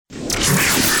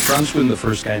France win the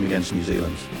first game against New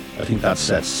Zealand. I think that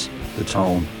sets the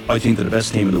tone. I think they're the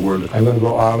best team in the world. I'm going to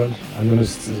go Ireland. I'm going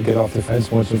to get off the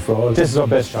fence once and for all. This is our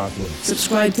best chance.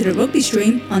 Subscribe to the rugby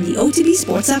stream on the OTB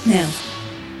Sports app now.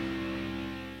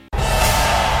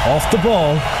 Off the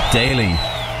Ball Daily.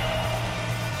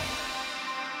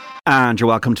 And you're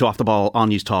welcome to Off the Ball on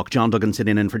News Talk. John Duggan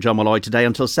sitting in for John Malloy today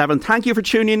until 7. Thank you for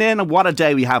tuning in. And what a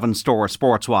day we have in store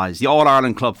sports-wise. The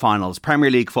All-Ireland Club Finals, Premier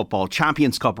League Football,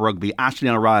 Champions Cup Rugby, Ashley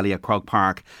and O'Reilly at Croke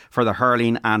Park for the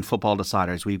hurling and football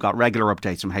deciders. We've got regular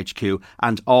updates from HQ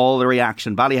and all the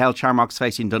reaction. Ballyhale Charmocks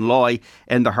facing Dunloy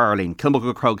in the hurling.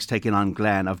 Kilmacud Crokes taking on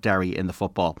Glen of Derry in the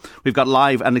football. We've got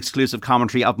live and exclusive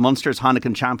commentary of Munster's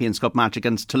Heineken Champions Cup match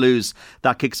against Toulouse.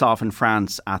 That kicks off in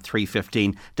France at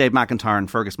 3:15. Dave McIntyre and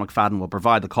Fergus McFadden will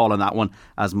provide the call on that one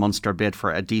as Munster bid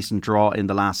for a decent draw in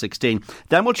the last 16.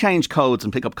 Then we'll change codes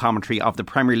and pick up commentary of the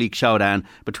Premier League showdown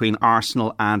between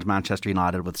Arsenal and Manchester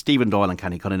United with Stephen Doyle and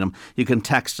Kenny Cunningham. You can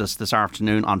text us this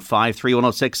afternoon on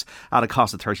 53106 at a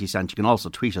cost of 30 cents. You can also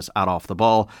tweet us at Off the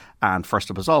Ball. And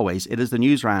first up, as always, it is the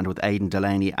news round with Aidan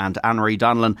Delaney and Anne-Marie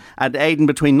Donnellan. And Aidan,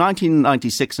 between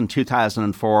 1996 and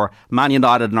 2004, Man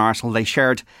United and Arsenal, they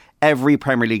shared every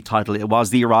Premier League title. It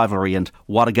was the rivalry, and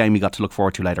what a game we got to look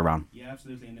forward to later on. Yeah,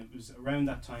 absolutely. And it was around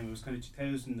that time, it was kind of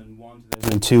 2001,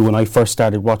 2002 when I first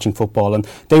started watching football, and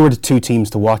they were the two teams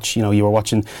to watch. You know, you were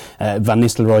watching Van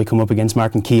Nistelrooy come up against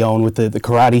Martin Keown with the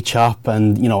karate chop,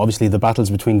 and, you know, obviously the battles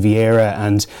between Vieira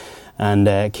and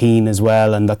Keane as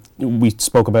well, and that we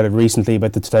spoke about it recently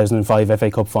about the 2005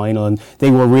 FA Cup final, and they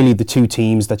were really the two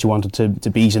teams that you wanted to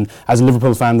beat. And as a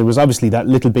Liverpool fan, there was obviously that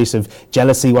little bit of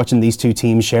jealousy watching these two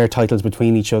teams share titles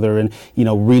between each other and, you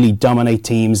know, really dominate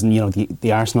teams, and, you know,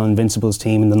 the Arsenal Invincibles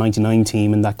team and the 99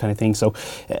 team and that kind of thing. So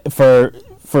for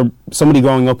somebody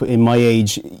growing up in my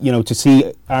age, you know, to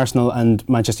see Arsenal and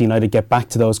Manchester United get back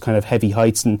to those kind of heavy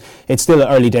heights, and it's still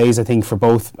early days, I think, for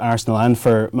both Arsenal and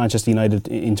for Manchester United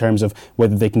in terms of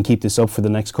whether they can keep this up for the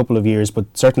next couple of years, but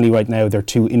certainly right now they're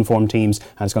two informed teams,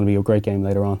 and it's going to be a great game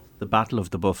later on. The Battle of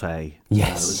the Buffet.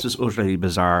 Yes. It was just utterly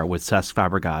bizarre with Cesc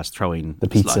Fabregas throwing the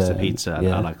pizza, slice of pizza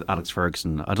and Alex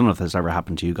Ferguson. I don't know if this ever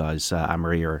happened to you guys,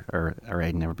 Anne-Marie or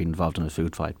Aidan, ever been involved in a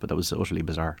food fight, but that was utterly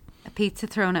bizarre. A pizza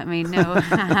thrown at me? No, I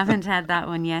haven't had that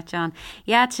one yet, John.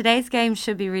 Yeah, today's game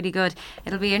should be really good.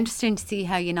 It'll be interesting to see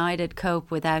how United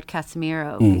cope without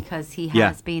Casemiro because he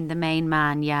has been the main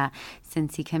man,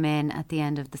 since he came in at the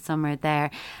end of the summer there.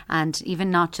 And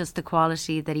even not just the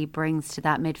quality that he brings to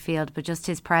that midfield, but just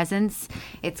his presence.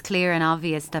 It's clear and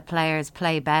obvious that players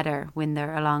play better when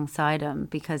they're alongside him,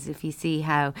 because if you see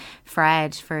how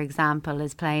Fred, for example,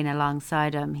 is playing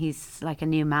alongside him, he's like a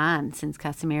new man since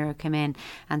Casemiro came in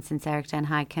and since Eric Ten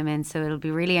Hag came in. So it'll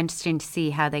be really interesting to see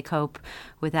how they cope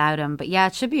without him. But yeah,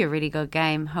 it should be a really good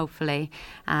game, hopefully.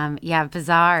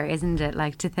 Bizarre, isn't it?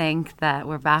 Like, to think that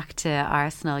we're back to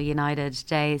Arsenal United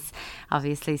days.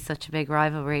 Obviously such a big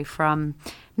rivalry from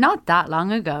not that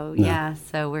long ago. No.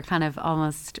 So we're kind of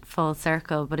almost full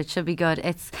circle, but it should be good.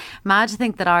 It's mad to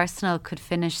think that Arsenal could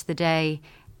finish the day,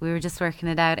 we were just working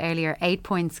it out earlier, 8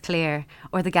 points clear,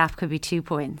 or the gap could be 2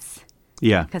 points.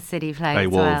 Yeah, because City play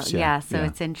as Wolves, well. So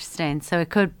it's interesting. So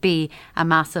it could be a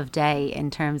massive day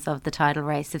in terms of the title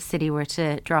race. If City were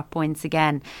to drop points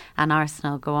again and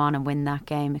Arsenal go on and win that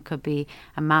game, it could be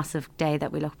a massive day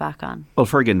that we look back on. Well,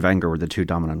 Fergie and Wenger were the two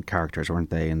dominant characters,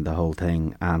 weren't they, in the whole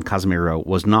thing? And Casemiro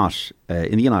was not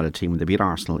in the United team when they beat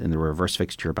Arsenal in the reverse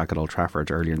fixture back at Old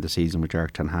Trafford earlier in the season, which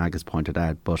Eric Ten Hag has pointed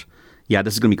out. But yeah,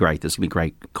 this is going to be great. This will be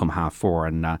great come 4:30,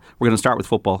 and we're going to start with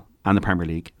football and the Premier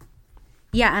League.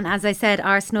 Yeah, and as I said,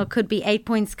 Arsenal could be 8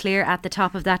 points clear at the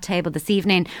top of that table this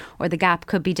evening, or the gap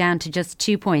could be down to just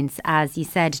 2 points. As you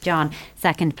said, John,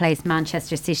 second place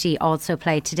Manchester City also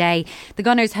play today. The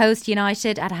Gunners host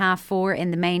United at 4:30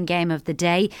 in the main game of the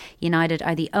day. United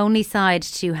are the only side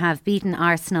to have beaten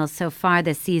Arsenal so far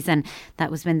this season.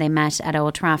 That was when they met at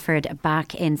Old Trafford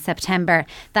back in September.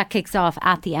 That kicks off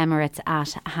at the Emirates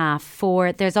at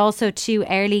 4:30. There's also 2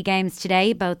 early games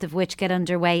today, both of which get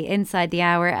underway inside the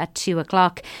hour at 2 o'clock.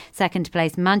 Second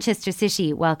place Manchester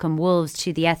City welcome Wolves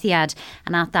to the Etihad,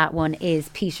 and at that one is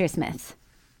Peter Smith.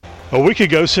 A week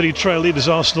ago, City trailed leaders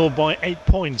Arsenal by 8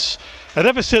 points. A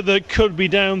deficit that could be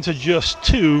down to just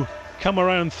 2 come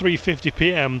around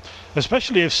 3:50pm,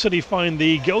 especially if City find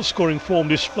the goal-scoring form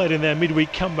displayed in their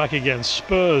midweek comeback against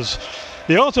Spurs.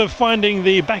 The art of finding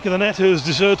the back of the net has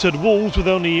deserted Wolves with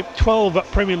only 12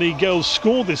 Premier League goals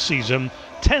scored this season,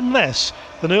 10 less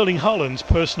than Erling Haaland's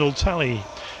personal tally.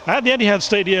 At the Etihad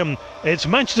Stadium, it's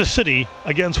Manchester City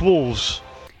against Wolves.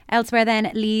 Elsewhere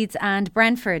then, Leeds and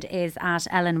Brentford is at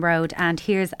Ellen Road, and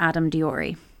here's Adam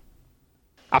Diori.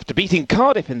 After beating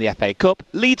Cardiff in the FA Cup,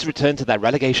 Leeds return to their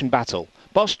relegation battle.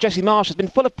 Boss Jesse Marsh has been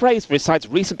full of praise for his side's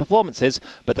recent performances,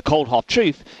 but the cold hard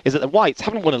truth is that the Whites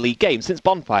haven't won a league game since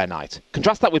Bonfire Night.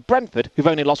 Contrast that with Brentford, who've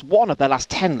only lost one of their last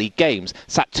 10 league games.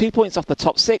 Sat 2 points off the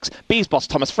top 6, Bees boss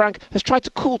Thomas Frank has tried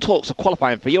to cool talks of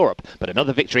qualifying for Europe, but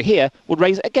another victory here would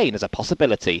raise it again as a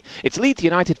possibility. It's Leeds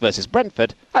United versus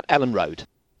Brentford at Ellen Road.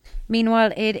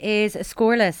 Meanwhile, it is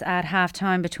scoreless at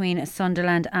half-time between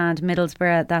Sunderland and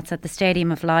Middlesbrough. That's at the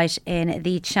Stadium of Light in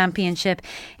the Championship.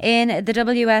 In the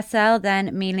WSL,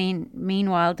 then,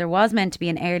 meanwhile, there was meant to be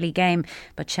an early game,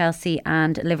 but Chelsea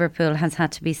and Liverpool has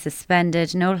had to be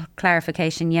suspended. No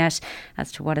clarification yet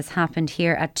as to what has happened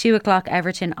here. At 2 o'clock,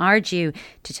 Everton are due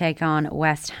to take on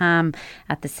West Ham.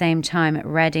 At the same time,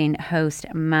 Reading host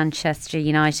Manchester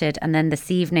United. And then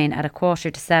this evening at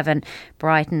 6:45,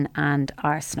 Brighton and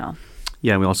Arsenal.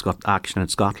 Yeah, we also got action in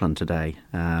Scotland today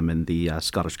in the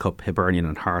Scottish Cup, Hibernian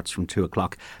and Hearts from 2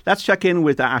 o'clock. Let's check in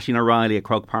with Aisling O'Reilly at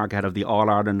Croke Park ahead of the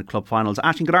All-Ireland Club Finals.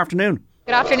 Aisling, good afternoon.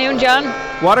 Good afternoon, John.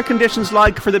 What are conditions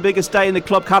like for the biggest day in the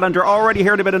club calendar? Already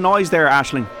heard a bit of noise there,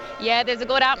 Aisling. Yeah, there's a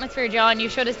good atmosphere, John. You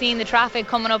should have seen the traffic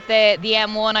coming up the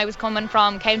M1. I was coming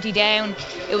from County Down.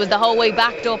 It was the whole way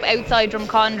backed up outside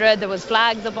Drumcondra. There was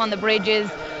flags up on the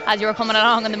bridges as you were coming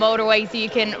along on the motorway, so you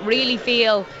can really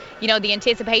feel, you know, the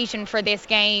anticipation for this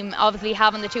game, obviously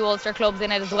having the two Ulster clubs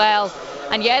in it as well.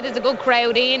 And yeah, there's a good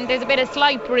crowd in. There's a bit of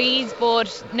slight breeze,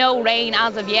 but no rain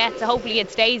as of yet, so hopefully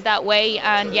it stays that way.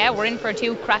 And yeah, we're in for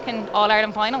 2 cracking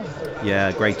All-Ireland finals.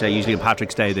 Yeah, great day. Usually on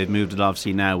Patrick's Day, they've moved it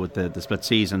obviously now with the split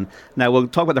season. Now we'll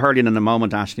talk about the hurling in a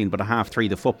moment, Aisling, but at 3:30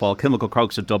 the football, Kilmacud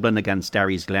Crokes of Dublin against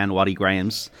Derry's Glen, Waddy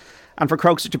Graham's. And for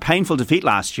Crokes, such a painful defeat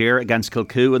last year against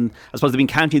Kilcoo, and I suppose they've been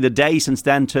counting the day since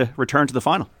then to return to the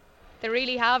final. They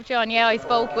really have, John. Yeah, I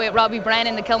spoke with Robbie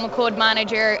Brennan, the Kilmacud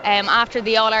manager, after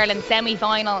the All-Ireland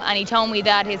semi-final, and he told me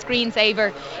that his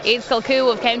screensaver is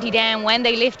Kilcoo of County Down. When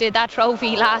they lifted that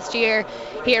trophy last year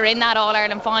here in that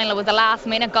All-Ireland final, it was a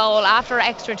last-minute goal after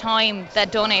extra time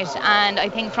that done it. And I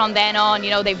think from then on, you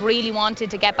know, they've really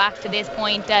wanted to get back to this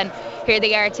point, and here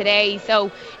they are today. So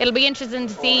it'll be interesting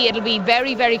to see. It'll be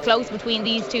very, very close between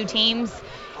these two teams.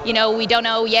 You know, we don't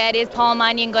know yet. Is Paul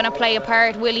Mannion going to play a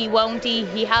part? Will he, won't he?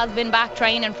 He has been back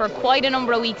training for quite a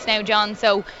number of weeks now, John.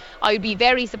 So I'd be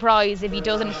very surprised if he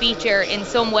doesn't feature in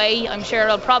some way. I'm sure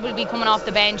he'll probably be coming off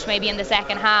the bench maybe in the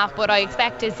second half, but I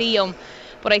expect to see him.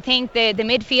 But I think the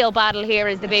midfield battle here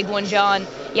is the big one, John.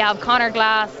 You have Conor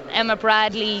Glass, Emma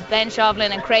Bradley, Ben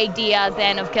Shovlin and Craig Diaz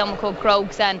then of Kilmacud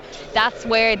Crokes, and that's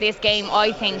where this game,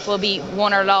 I think, will be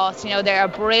won or lost. You know, they're a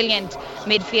brilliant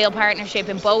midfield partnership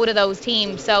in both of those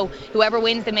teams, so whoever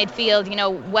wins the midfield, you know,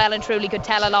 well and truly could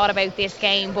tell a lot about this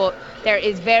game, but there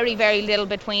is very, very little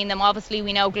between them. Obviously,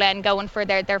 we know Glen going for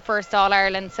their first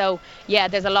All-Ireland, so yeah,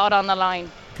 there's a lot on the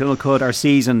line. Kilmacud are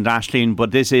seasoned, Aisling,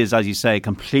 but this is, as you say, a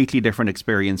completely different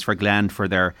experience for Glen, for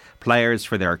their players,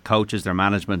 for their coaches, their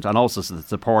management, and also the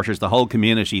supporters, the whole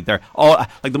community. They're all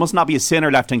like, there must not be a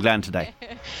sinner left in Glen today.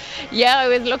 Yeah, I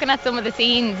was looking at some of the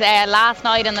scenes last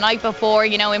night and the night before,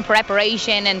 you know, in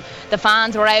preparation, and the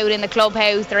fans were out in the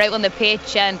clubhouse, they're out on the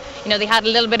pitch, and you know, they had a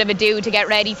little bit of a do to get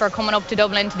ready for coming up to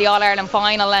Dublin to the All-Ireland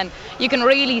final, and you can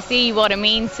really see what it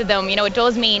means to them. You know, it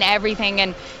does mean everything,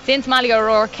 and since Mally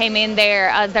O'Rourke came in there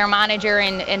as their manager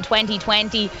in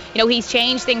 2020, you know, he's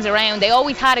changed things around. They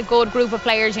always had a good group of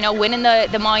players, you know, winning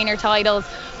the minor titles,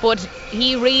 but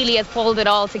he really has pulled it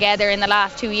all together in the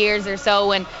last 2 years or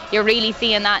so, and you're really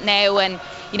seeing that now. And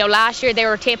you know, last year they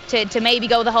were tipped to maybe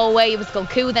go the whole way. It was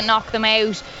Kilcoo that knocked them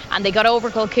out, and they got over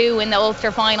Kilcoo in the Ulster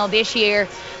final this year,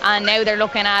 and now they're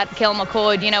looking at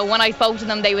Kilmacud. You know, when I spoke to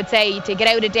them, they would say, to get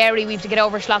out of Derry we have to get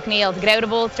over Schlockneal, to get out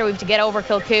of Ulster we have to get over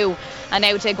Kilcoo, and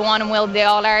now to go on and win the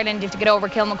All-Ireland you have to get over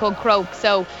Kilmacud Crokes.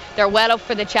 So they're well up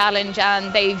for the challenge,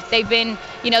 and they've been,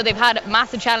 you know, they've had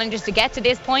massive challenges to get to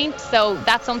this point, so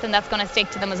that's something that's going to stick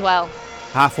to them as well.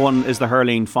 1:30 is the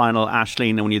hurling final, Aisling,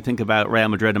 and when you think about Real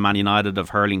Madrid and Man United of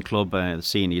hurling club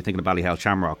scene, you're thinking of Ballyhale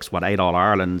Shamrocks, 8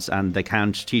 All-Irelands, and they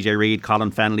count TJ Reid,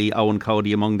 Colin Fennelly, Owen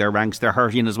Cody among their ranks. They're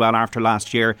hurting as well after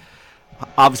last year.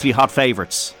 Obviously hot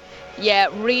favourites. Yeah,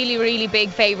 really, really big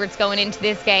favourites going into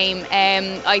this game.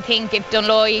 I think if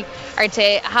Dunloy are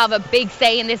to have a big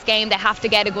say in this game, they have to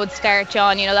get a good start,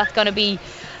 John. You know, that's going to be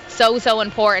so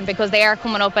important, because they are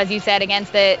coming up, as you said,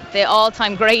 against the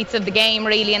all-time greats of the game,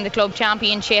 really, in the club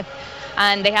championship,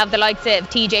 and they have the likes of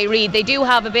TJ Reid. They do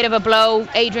have a bit of a blow.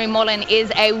 Adrian Mullen is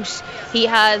out. He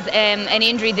has an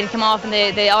injury that came off in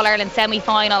the All-Ireland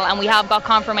semi-final, and we have got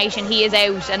confirmation he is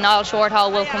out, and Niall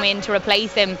Shorthall will come in to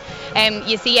replace him.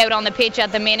 You see out on the pitch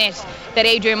at the minute, that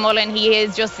Adrian Mullen, he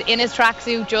is just in his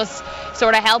tracksuit, just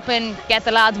sort of helping get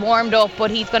the lads warmed up, but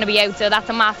he's going to be out, so that's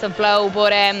a massive blow.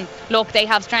 But look, they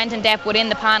have strength and depth within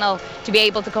the panel to be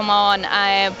able to come on.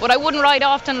 But I wouldn't write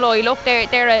off Tunloy. Look,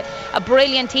 they're a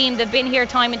brilliant team. They've been here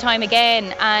time and time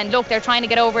again, and look, they're trying to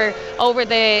get over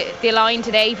the line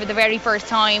today for the very first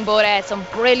time. But some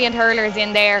brilliant hurlers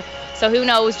in there. So who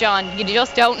knows, John? You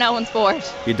just don't know in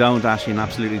sport. You don't, Aisling,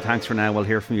 absolutely. Thanks for now. We'll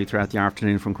hear from you throughout the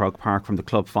afternoon from Croke Park from the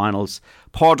club finals.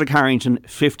 Padraig Harrington,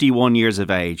 51 years of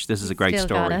age. This is a great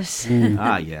story. Got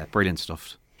it. Yeah, brilliant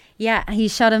stuff. Yeah, he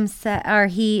shot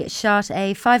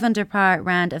a 5 under par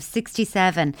round of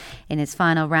 67 in his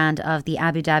final round of the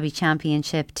Abu Dhabi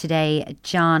Championship today,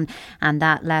 John, and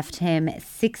that left him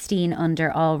 16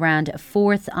 under all round,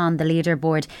 4th on the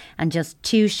leaderboard and just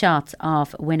 2 shots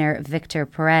off winner Victor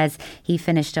Perez. He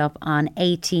finished up on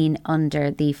 18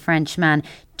 under the Frenchman,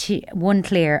 1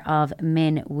 clear of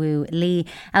Min Woo Lee.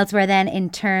 Elsewhere then, in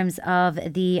terms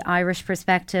of the Irish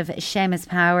perspective, Seamus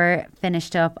Power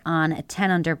finished up on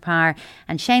 10 under par,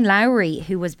 and Shane Lowry,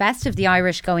 who was best of the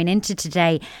Irish going into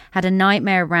today, had a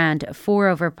nightmare round, 4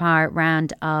 over par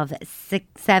round of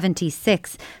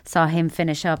 76, saw him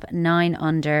finish up 9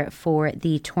 under for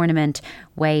the tournament,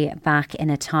 way back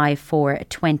in a tie for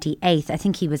 28th. I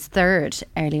think he was 3rd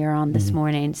earlier on this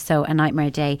morning, so a nightmare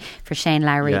day for Shane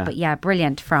Lowry. But yeah,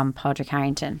 brilliant from Padraig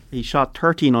Harrington. He shot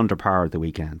 13 under par at the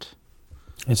weekend.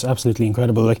 It's absolutely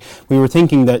incredible. Like, we were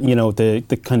thinking that, you know, the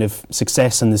kind of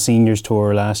success in the seniors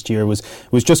tour last year was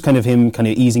just kind of him kind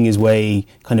of easing his way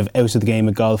kind of out of the game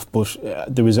of golf. But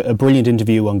there was a brilliant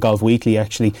interview on Golf Weekly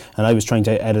actually, and I was trying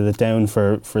to edit it down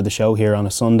for the show here on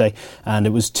a Sunday, and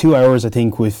it was 2 hours I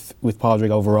think with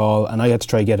Padraig overall, and I had to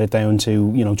try to get it down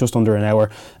to, you know, just under an hour,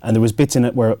 and there was bits in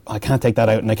it where I can't take that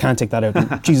out and I can't take that out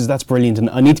and Jesus, that's brilliant, and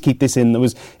I need to keep this in. It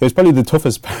was probably the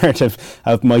toughest part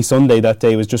of my Sunday that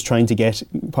day, was just trying to get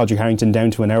Padraig Harrington down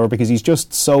to an hour, because he's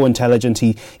just so intelligent.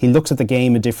 He looks at the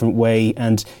game a different way,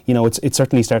 and you know, it's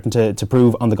certainly starting to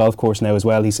prove on the golf course now as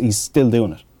well. He's still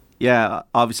doing it. Yeah,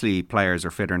 obviously players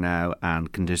are fitter now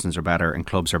and conditions are better and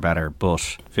clubs are better, but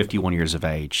 51 years of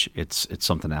age, it's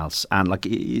something else. And like,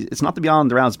 it's not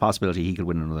beyond the realms of possibility he could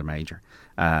win another major,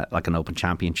 like an Open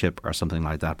Championship or something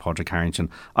like that. Padraig Harrington,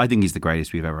 I think he's the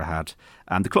greatest we've ever had.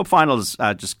 And the club finals,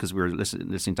 just because we were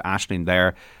listening to Aisling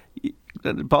there,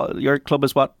 your club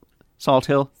is what? Salt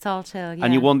Hill? Salt Hill, yeah.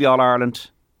 And you won the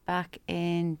All-Ireland? Back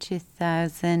in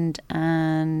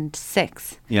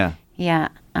 2006. Yeah. Yeah.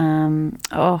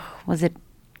 Was it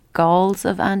Galls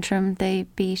of Antrim they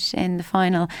beat in the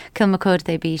final? Kilmacud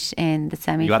they beat in the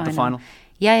semi-final. You at the final?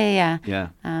 Yeah. Yeah,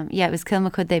 it was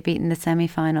Kilmacud they beat in the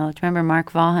semi-final. Do you remember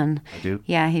Mark Vaughan? I do.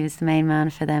 Yeah, he was the main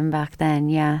man for them back then.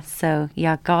 Yeah, so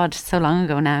yeah, God, so long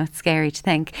ago now. It's scary to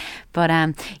think. But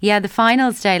the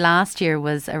finals day last year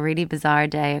was a really bizarre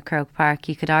day at Croke Park.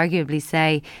 You could arguably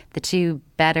say the two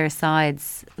better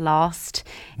sides lost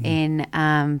in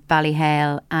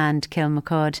Ballyhale and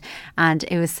Kilmacud, and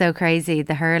it was so crazy.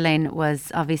 The hurling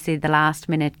was obviously the last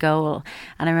minute goal,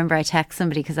 and I remember I text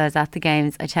somebody, because I was at the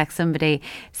games, I text somebody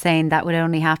saying that would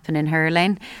only happen in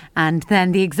hurling, and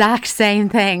then the exact same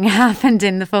thing happened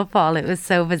in the football. It was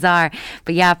so bizarre.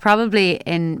 But yeah, probably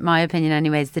in my opinion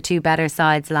anyways, the two better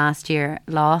sides last year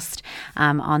lost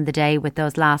on the day with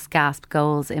those last gasp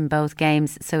goals in both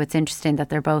games. So it's interesting that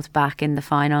they're both back in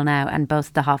the final now, and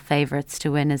both the hot favourites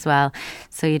to win as well.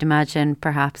 So you'd imagine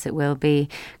perhaps it will be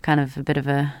kind of a bit of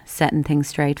a setting things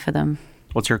straight for them.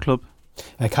 What's your club?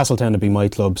 Castletown would be my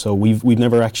club, so we've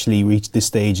never actually reached this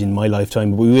stage in my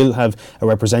lifetime, but we will have a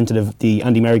representative. The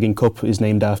Andy Merrigan Cup is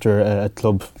named after a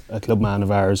club man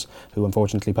of ours who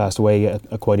unfortunately passed away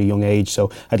at quite a young age, so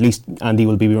at least Andy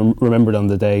will be remembered on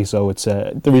the day. So it's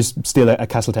there is still a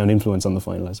Castletown influence on the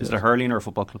final. Is it a hurling or a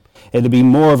football club? It'll be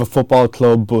more of a football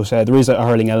club, but there is a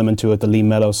hurling element to it, the Lee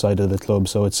Mellows side of the club.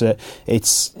 So it's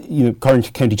you know,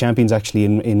 current county champions actually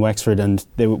in Wexford, and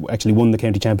they actually won the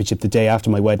county championship the day after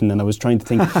my wedding, and I was trying to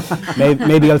think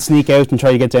maybe I'll sneak out and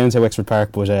try to get down to Wexford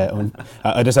Park, but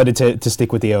I decided to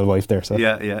stick with the old wife there. So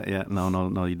yeah.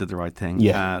 No, you did the right thing.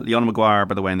 Yeah. Leona Maguire,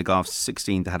 by the way, in the golf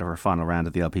 16th ahead of her final round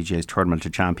of the LPGA's Tournament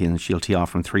of Champions. She'll tee off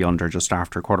from 3 under just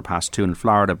after 2:15 in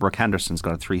Florida. Brooke Henderson's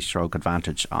got a 3-stroke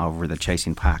advantage over the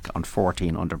chasing pack on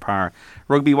 14 under par.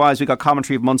 Rugby wise, we got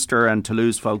commentary of Munster and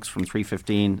Toulouse folks from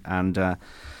 3:15, and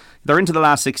they're into the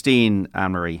last 16,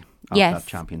 Anne-Marie. Yes. That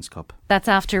Champions Cup. That's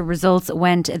after results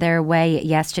went their way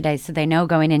yesterday, so they know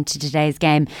going into today's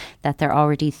game that they're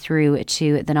already through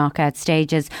to the knockout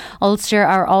stages. Ulster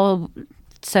are all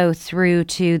so through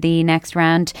to the next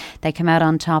round. They come out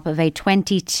on top of a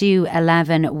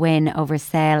 22-11 win over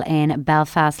Sale in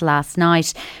Belfast last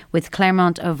night, with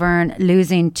Clermont Auvergne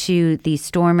losing to the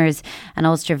Stormers. An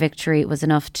Ulster victory was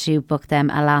enough to book them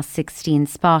a last 16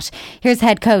 spot. Here's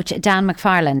head coach Dan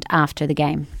McFarland after the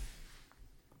game.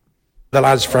 The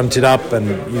lads fronted up, and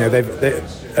they've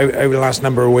over the last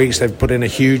number of weeks they've put in a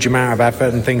huge amount of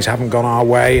effort, and things haven't gone our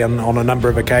way and on a number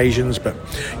of occasions. But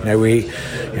we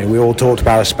all talked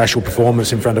about a special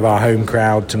performance in front of our home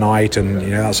crowd tonight, and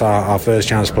that's our first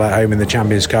chance to play at home in the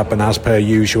Champions Cup. And as per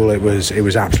usual, it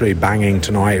was absolutely banging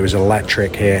tonight. It was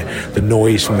electric here. The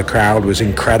noise from the crowd was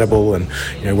incredible, and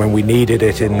when we needed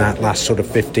it in that last sort of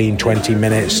 15-20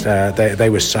 minutes, they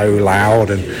were so loud,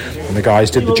 and the guys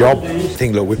did the job. I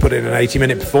think, look, we put in an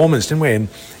 80-minute performance, didn't we?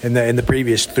 In the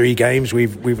previous 3 games,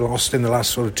 we've lost in the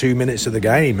last sort of 2 minutes of the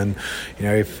game, and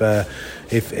if the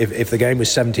game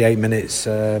was 78 minutes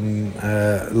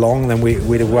long, then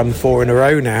we'd have won 4 in a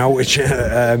row now, which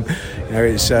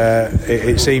it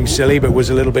seems silly, but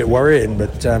was a little bit worrying.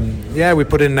 But we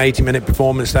put in an 80-minute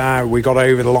performance there. We got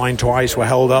over the line twice, were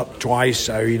held up twice,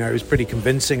 so it was pretty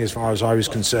convincing as far as I was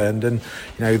concerned. And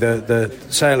the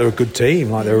Sale are a good team,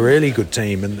 like they're a really good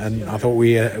team, and I thought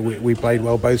we played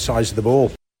well both sides of the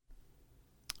ball.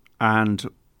 And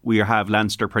we have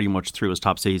Leinster pretty much through as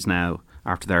top seeds now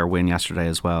after their win yesterday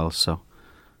as well. So,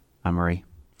 Anne-Marie.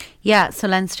 Yeah, so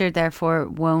Leinster therefore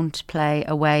won't play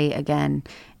away again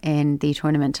in the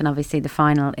tournament, and obviously the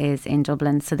final is in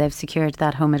Dublin, so they've secured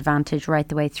that home advantage right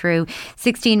the way through.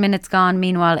 16 minutes gone.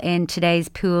 Meanwhile, in today's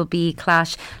Pool B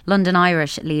clash, London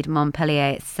Irish lead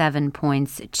Montpellier 7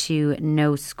 points to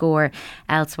no score.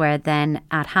 Elsewhere then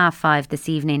at 5:30 this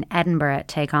evening, Edinburgh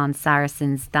take on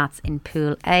Saracens. That's in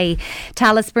Pool A.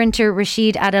 Tallaght sprinter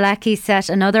Rashid Adeleke set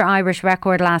another Irish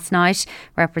record last night,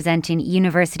 representing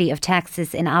University of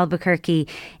Texas in Albuquerque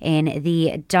in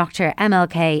the Dr.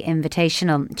 MLK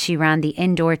Invitational. She ran the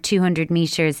indoor 200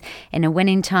 metres in a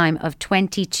winning time of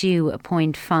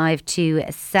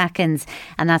 22.52 seconds,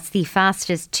 and that's the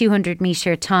fastest 200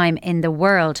 metre time in the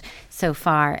world so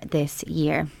far this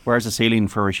year. Where's the ceiling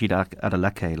for Rashid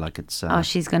Adeleke?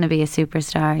 She's going to be a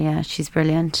superstar. Yeah, she's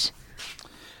brilliant.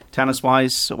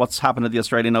 Tennis-wise, what's happened at the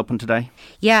Australian Open today?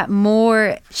 Yeah,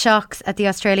 more shocks at the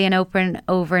Australian Open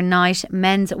overnight.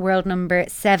 Men's world number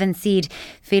 7 seed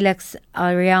Felix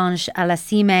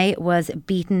Auger-Aliassime was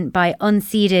beaten by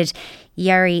unseeded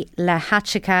Jiri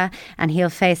Lehachka, and he'll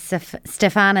face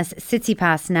Stefanos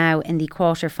Tsitsipas now in the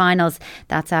quarterfinals.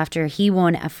 That's after he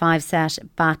won a 5-set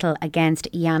battle against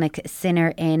Yannick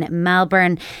Sinner in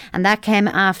Melbourne, and that came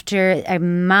after a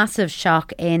massive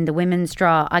shock in the women's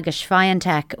draw. Iga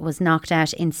Swiatek was knocked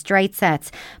out in straight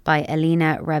sets by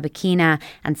Elena Rybakina,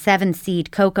 and 7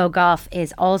 seed Coco Gauff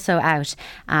is also out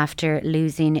after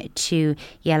losing to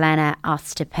Jelena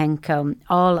Ostapenko.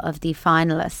 All of the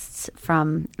finalists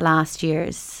from last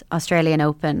year's Australian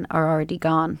Open are already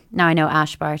gone. Now I know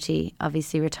Ash Barty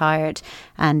obviously retired,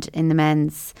 and in the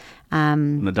men's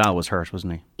Nadal was hurt,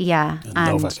 wasn't he? Yeah,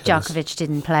 and Djokovic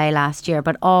didn't play last year,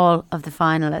 but all of the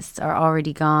finalists are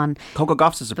already gone. Coco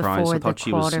Gauff's a surprise. I thought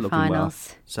she was looking well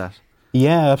set.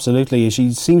 Yeah, absolutely.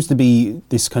 She seems to be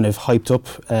this kind of hyped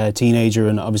up teenager,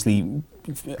 and obviously,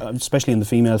 especially on the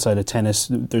female side of tennis,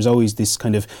 there's always this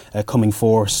kind of coming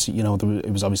force.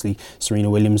 It was obviously Serena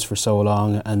Williams for so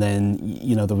long, and then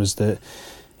there was the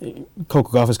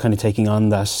Coco Gauff is kind of taking on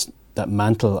that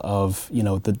mantle of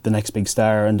the next big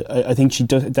star, and I think she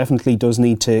definitely does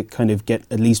need to kind of get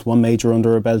at least one major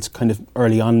under her belt kind of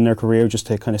early on in her career, just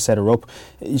to kind of set her up.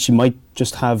 She might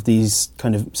just have these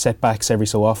kind of setbacks every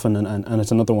so often, and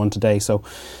it's another one today, so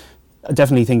I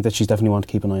definitely think that she's definitely one to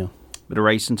keep an eye on. Bit of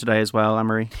racing today as well,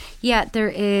 Anne-Marie? Yeah, there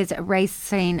is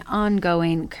racing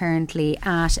ongoing currently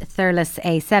at Thurles.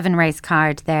 A 7-race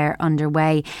card there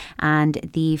underway, and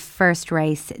the first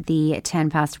race, the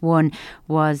 1:10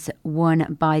 was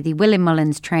won by the William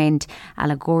Mullins trained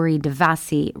Allegory de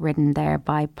Vassi, ridden there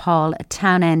by Paul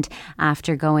Townend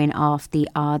after going off the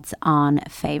odds-on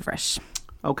favourite.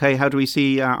 Okay, how do we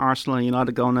see Arsenal and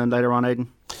United going in later on, Aidan?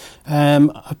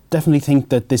 I definitely think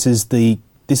that this is the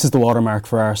watermark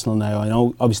for Arsenal now. I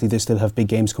know obviously they still have big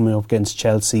games coming up against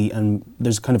Chelsea, and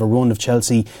there's kind of a run of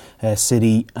Chelsea,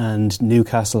 City and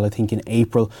Newcastle I think in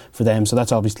April for them, so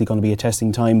that's obviously going to be a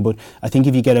testing time. But I think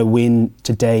if you get a win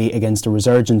today against a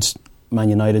resurgent Man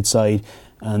United side,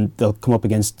 and they'll come up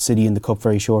against City in the Cup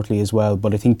very shortly as well,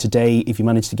 but I think today if you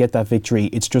manage to get that victory,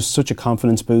 it's just such a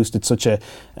confidence boost. It's such a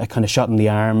kind of shot in the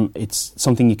arm. It's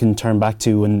something you can turn back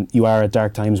to when you are at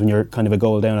dark times, when you're kind of a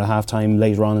goal down at half time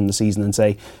later on in the season, and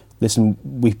say, listen,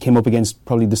 we came up against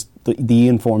probably the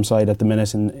informed side at the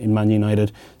minute in Man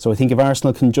United. So I think if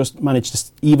Arsenal can just manage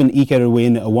to even eke out a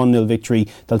win, a 1-0 victory,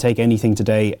 they'll take anything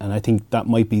today. And I think that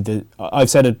might be I've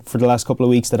said it for the last couple of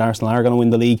weeks that Arsenal are going to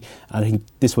win the league. And I think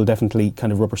this will definitely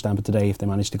kind of rubber stamp it today if they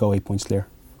manage to go 8 points clear.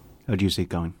 How do you see it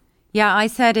going? Yeah, I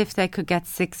said if they could get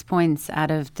 6 points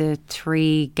out of the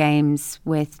 3 games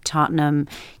with Tottenham,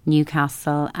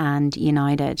 Newcastle and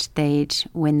United, they'd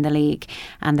win the league,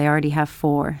 and they already have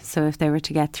 4. So if they were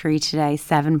to get 3 today,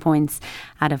 7 points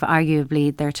out of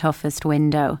arguably their toughest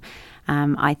window,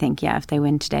 I think, if they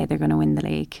win today, they're going to win the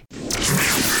league.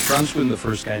 France win the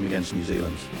first game against New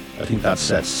Zealand. I think that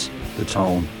sets the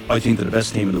tone. I think they're the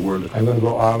best team in the world. I'm going to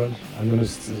go Ireland. I'm going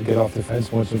to get off the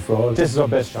fence once and for all. This is our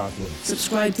best chance.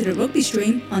 Subscribe to the rugby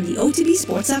stream on the OTB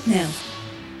Sports app now.